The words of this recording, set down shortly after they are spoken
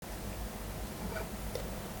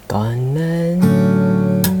ก่อนนั้น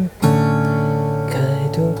เคย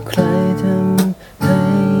ถูกใครทำให้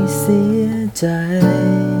เสียใจ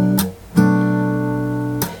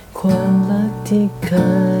ความรักที่เค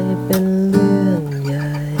ยเป็นเรื่องให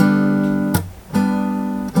ญ่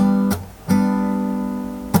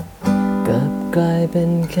กลับกลายเป็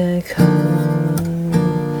นแค่ค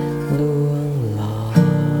ำลวงหลอ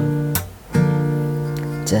ก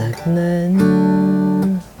จากนั้น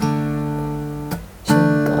ฉัน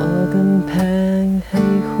ก่อกำแพงให้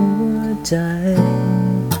หัวใจ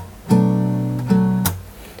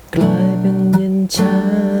กลายเป็นเย็นชา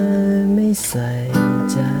ไม่ใส่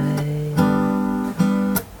ใจ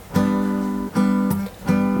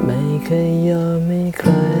ไม่เคยยอมให้ใค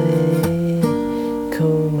รเข้า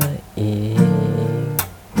มาอีก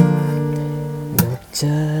นอกจ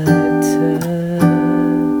ากเธอ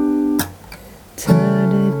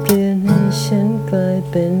ได้เปลี่ยนให้ฉันกลาย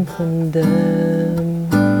เป็นคนเดิม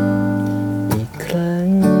อีกครั้ง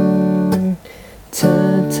เธอ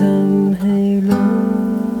ทำให้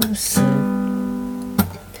รู้สึก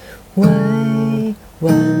ไว้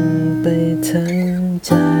วันไปทั้งใ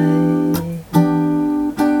จ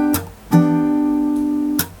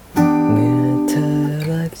เมื่อเธอ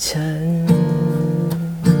รักฉัน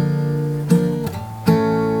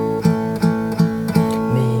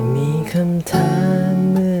ไม่มีคำถาม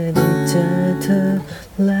เมื่อได้เจอเธอ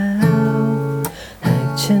แล้วหาก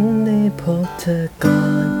ฉันได้พบเธอก่อ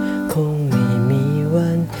นคงไม่มีวั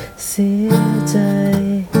นเสียใจ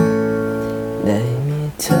ได้มี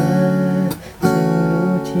เธอจึง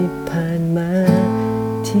รู้ที่ผ่านมา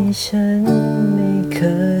ที่ฉันไม่เค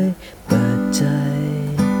ยเปิดใจ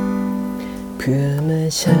เพื่อมา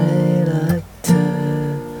ใช้รักเธอ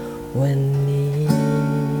วัน